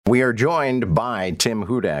We are joined by Tim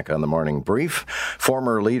Hudak on the Morning Brief,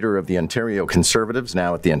 former leader of the Ontario Conservatives,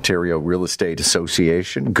 now at the Ontario Real Estate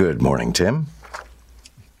Association. Good morning, Tim.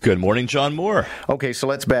 Good morning, John Moore. Okay, so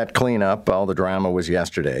let's bat clean up. All the drama was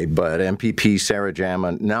yesterday, but MPP Sarah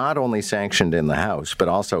Jama not only sanctioned in the House, but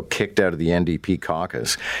also kicked out of the NDP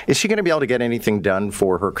caucus. Is she going to be able to get anything done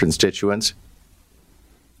for her constituents?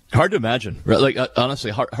 Hard to imagine. Like, honestly,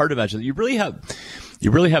 hard to imagine. You really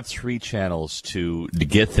have three channels to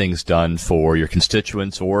get things done for your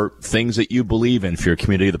constituents or things that you believe in for your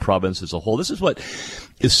community, the province as a whole. This is what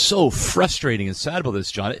is so frustrating and sad about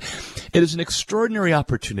this, John. It is an extraordinary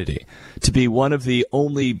opportunity to be one of the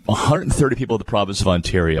only 130 people in the province of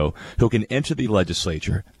Ontario who can enter the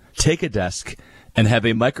legislature, take a desk, and have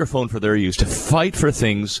a microphone for their use to fight for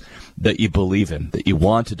things that you believe in, that you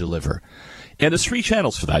want to deliver. And there's three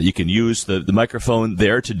channels for that. You can use the microphone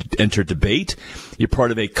there to enter debate. You're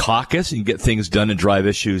part of a caucus and you get things done and drive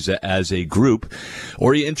issues as a group.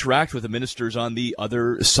 Or you interact with the ministers on the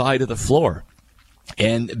other side of the floor.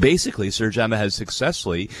 And basically, Sarah Jama has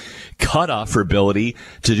successfully cut off her ability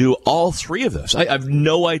to do all three of those. I have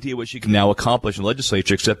no idea what she can now accomplish in the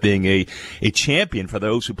legislature except being a champion for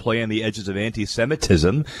those who play on the edges of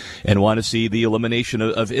anti-Semitism and want to see the elimination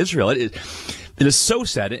of Israel. It is so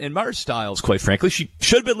sad. And Mara Stiles, quite frankly, she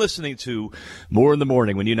should have been listening to More in the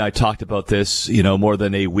Morning when you and I talked about this, more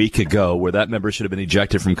than a week ago, where that member should have been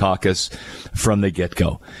ejected from caucus from the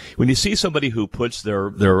get-go. When you see somebody who puts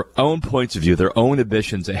their own points of view, their own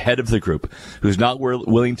ambitions ahead of the group, who's not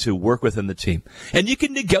willing to work within the team, and you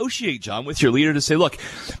can negotiate, John, with your leader to say, look,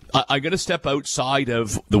 I'm going to step outside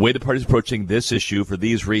of the way the party's approaching this issue for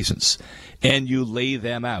these reasons, and you lay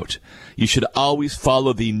them out. You should always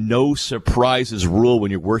follow the no surprises rule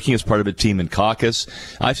when you're working as part of a team in caucus.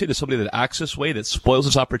 I say to somebody that acts this way, that spoils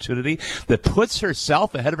this opportunity, that puts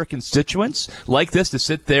herself ahead of her constituents like this to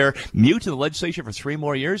sit there mute in the legislature for 3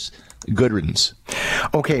 more years, good riddance.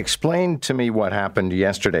 Okay, explain to me what happened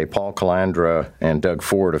yesterday. Paul Calandra and Doug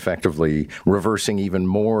Ford effectively reversing even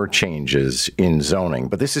more changes in zoning.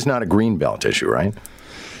 But this is not a Greenbelt issue, right?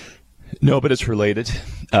 No, but it's related.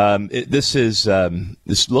 This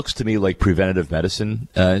looks to me like preventative medicine,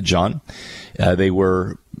 John. They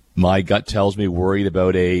were, my gut tells me, worried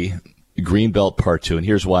about a Greenbelt Part 2, and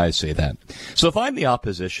here's why I say that. So if I'm the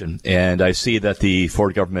opposition and I see that the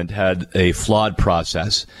Ford government had a flawed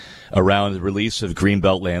process around the release of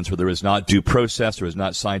Greenbelt lands where there was not due process, there was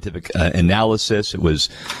not scientific analysis, it was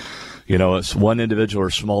it's one individual or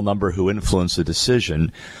small number who influenced the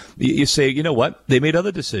decision. You say, you know what? They made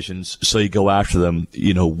other decisions, so you go after them,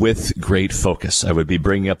 with great focus. I would be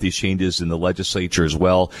bringing up these changes in the legislature as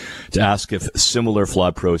well to ask if similar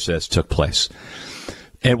flawed process took place.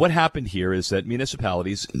 And what happened here is that some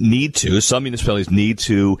municipalities need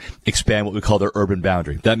to expand what we call their urban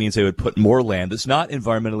boundary. That means they would put more land that's not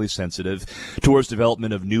environmentally sensitive towards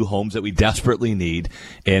development of new homes that we desperately need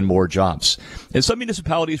and more jobs. And some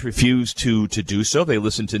municipalities refuse to do so. They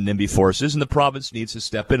listen to NIMBY forces, and the province needs to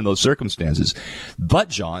step in those circumstances. But,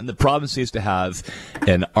 John, the province needs to have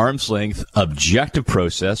an arm's length objective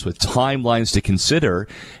process with timelines to consider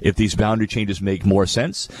if these boundary changes make more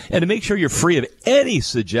sense and to make sure you're free of any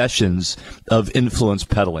suggestions of influence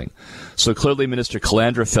peddling. So clearly Minister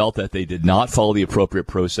Calandra felt that they did not follow the appropriate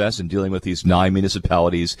process in dealing with these 9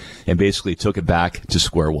 municipalities and basically took it back to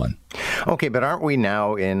square one. Okay, but aren't we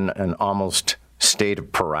now in an almost state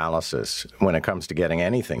of paralysis when it comes to getting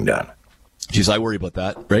anything done? Geez, I worry about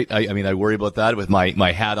that, right? I worry about that with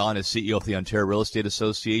my hat on as CEO of the Ontario Real Estate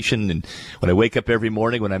Association. And when I wake up every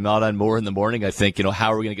morning, when I'm not on More in the Morning, I think,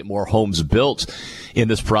 how are we going to get more homes built in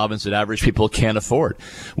this province that average people can't afford?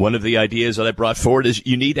 One of the ideas that I brought forward is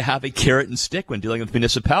you need to have a carrot and stick when dealing with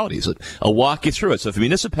municipalities. I'll walk you through it. So if a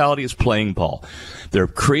municipality is playing ball, they're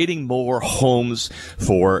creating more homes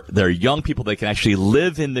for their young people that can actually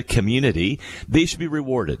live in the community, they should be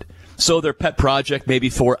rewarded. So their pet project, maybe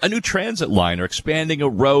for a new transit line or expanding a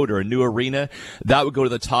road or a new arena, that would go to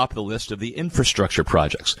the top of the list of the infrastructure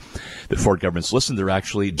projects. The Ford government's listened, they're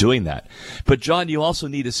actually doing that. But, John, you also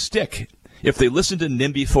need a stick. If they listen to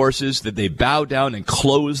NIMBY forces, that they bow down and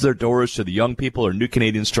close their doors to the young people or new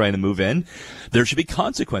Canadians trying to move in, there should be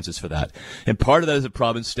consequences for that. And part of that is the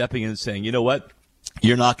province stepping in and saying, you know what?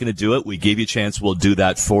 You're not going to do it. We gave you a chance. We'll do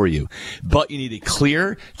that for you. But you need a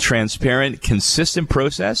clear, transparent, consistent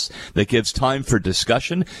process that gives time for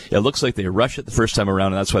discussion. It looks like they rushed it the first time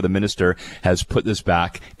around, and that's why the minister has put this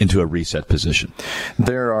back into a reset position.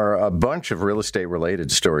 There are a bunch of real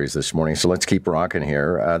estate-related stories this morning, so let's keep rocking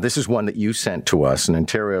here. This is one that you sent to us. An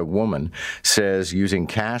Ontario woman says using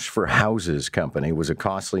Cash for Houses company was a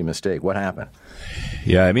costly mistake. What happened?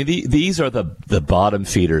 Yeah, I mean, these are the bottom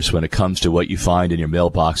feeders when it comes to what you find in your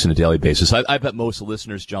mailbox on a daily basis. I bet most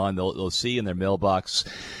listeners, John, they'll see in their mailbox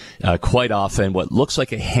quite often what looks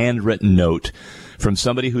like a handwritten note from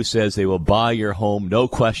somebody who says they will buy your home, no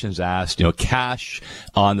questions asked, cash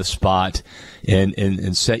on the spot,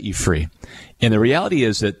 and set you free. And the reality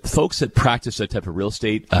is that folks that practice that type of real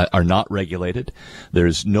estate are not regulated.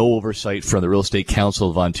 There's no oversight from the Real Estate Council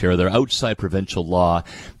of Ontario. They're outside provincial law,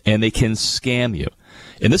 and they can scam you.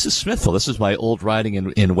 And this is Smithville. This is my old riding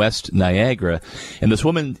in West Niagara. And this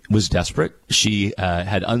woman was desperate. She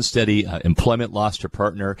had unsteady employment, lost her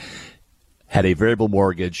partner, had a variable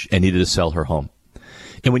mortgage, and needed to sell her home.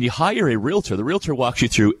 And when you hire a realtor, the realtor walks you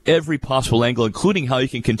through every possible angle, including how you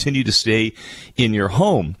can continue to stay in your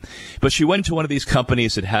home. But she went to one of these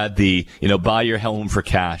companies that had the, buy your home for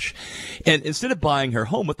cash. And instead of buying her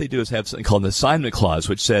home, what they do is have something called an assignment clause,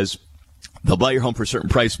 which says they'll buy your home for a certain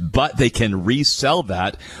price, but they can resell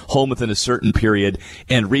that home within a certain period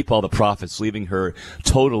and reap all the profits, leaving her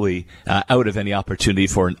totally out of any opportunity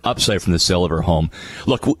for an upside from the sale of her home.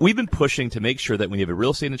 Look, we've been pushing to make sure that when you have a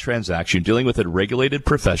real estate transaction, dealing with a regulated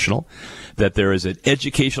professional, that there is an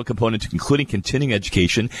educational component, including continuing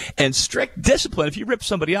education and strict discipline. If you rip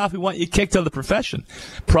somebody off, we want you kicked out of the profession.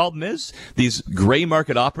 Problem is, these gray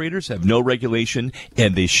market operators have no regulation,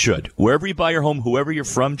 and they should. Wherever you buy your home, whoever you're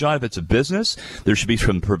from, John, if it's a business, there should be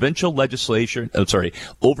some provincial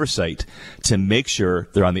oversight to make sure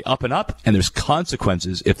they're on the up and up, and there's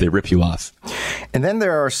consequences if they rip you off. And then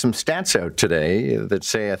there are some stats out today that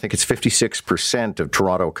say, I think it's 56% of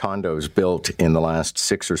Toronto condos built in the last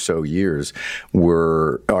 6 or so years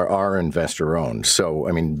are investor owned. So,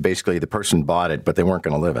 I mean, basically the person bought it, but they weren't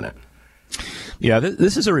going to live in it. Yeah,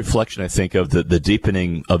 this is a reflection, I think, of the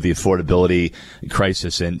deepening of the affordability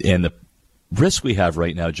crisis and the risk we have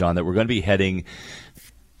right now, John, that we're going to be heading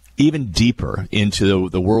even deeper into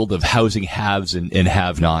the world of housing haves and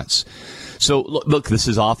have-nots. So, look, this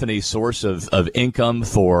is often a source of income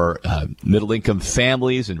for middle-income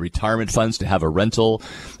families and retirement funds to have a rental,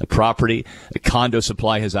 a property. The condo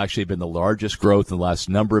supply has actually been the largest growth in the last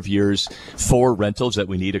number of years for rentals that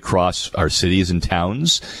we need across our cities and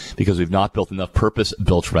towns because we've not built enough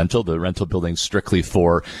purpose-built rental, the rental buildings strictly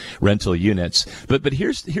for rental units. But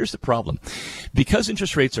here's the problem. Because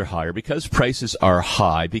interest rates are higher, because prices are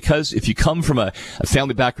high, because if you come from a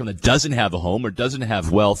family background that doesn't have a home or doesn't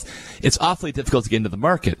have wealth, it's awfully difficult to get into the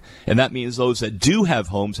market. And that means those that do have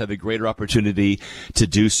homes have a greater opportunity to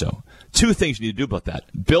do so. Two things you need to do about that.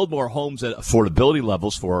 Build more homes at affordability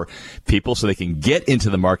levels for people so they can get into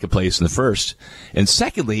the marketplace in the first. And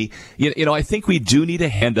secondly, I think we do need a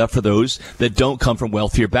hand up for those that don't come from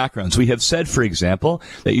wealthier backgrounds. We have said, for example,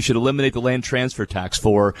 that you should eliminate the land transfer tax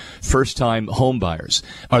for first-time home buyers.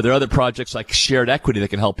 Are there other projects like shared equity that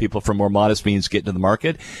can help people from more modest means get into the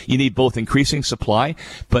market? You need both increasing supply,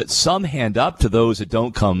 but some hand up to those that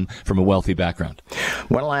don't come from a wealthy background.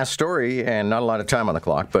 One last story, and not a lot of time on the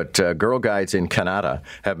clock, but Girl Guides in Canada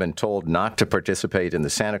have been told not to participate in the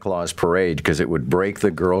Santa Claus parade because it would break the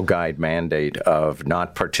Girl Guide mandate of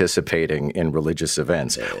not participating in religious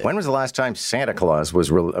events. When was the last time Santa Claus was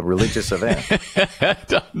a religious event? I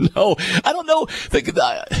don't know.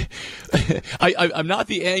 I'm not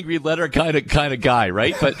the angry letter kind of guy,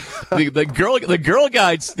 right? But the Girl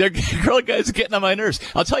Guides, they're Girl Guides are getting on my nerves.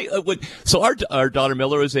 I'll tell you. So our daughter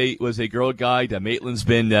Miller was a Girl Guide. Maitland's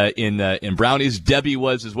been in Brownies. Debbie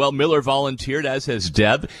was as well. Miller volunteered, as has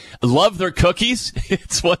Deb. Love their cookies.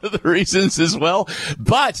 It's one of the reasons as well.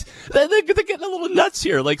 But they're getting a little nuts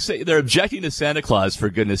here. Like, say, they're objecting to Santa Claus, for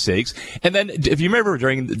goodness sakes. And then, if you remember,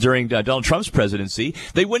 during Donald Trump's presidency,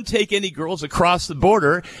 they wouldn't take any girls across the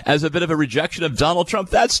border as a bit of a rejection of Donald Trump.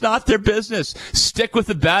 That's not their business. Stick with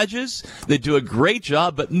the badges. They do a great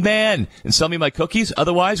job. But, man, and sell me my cookies.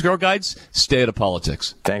 Otherwise, Girl Guides, stay out of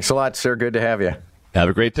politics. Thanks a lot, sir. Good to have you. Have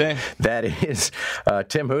a great day. That is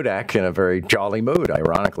Tim Hudak in a very jolly mood,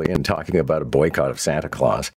 ironically, in talking about a boycott of Santa Claus.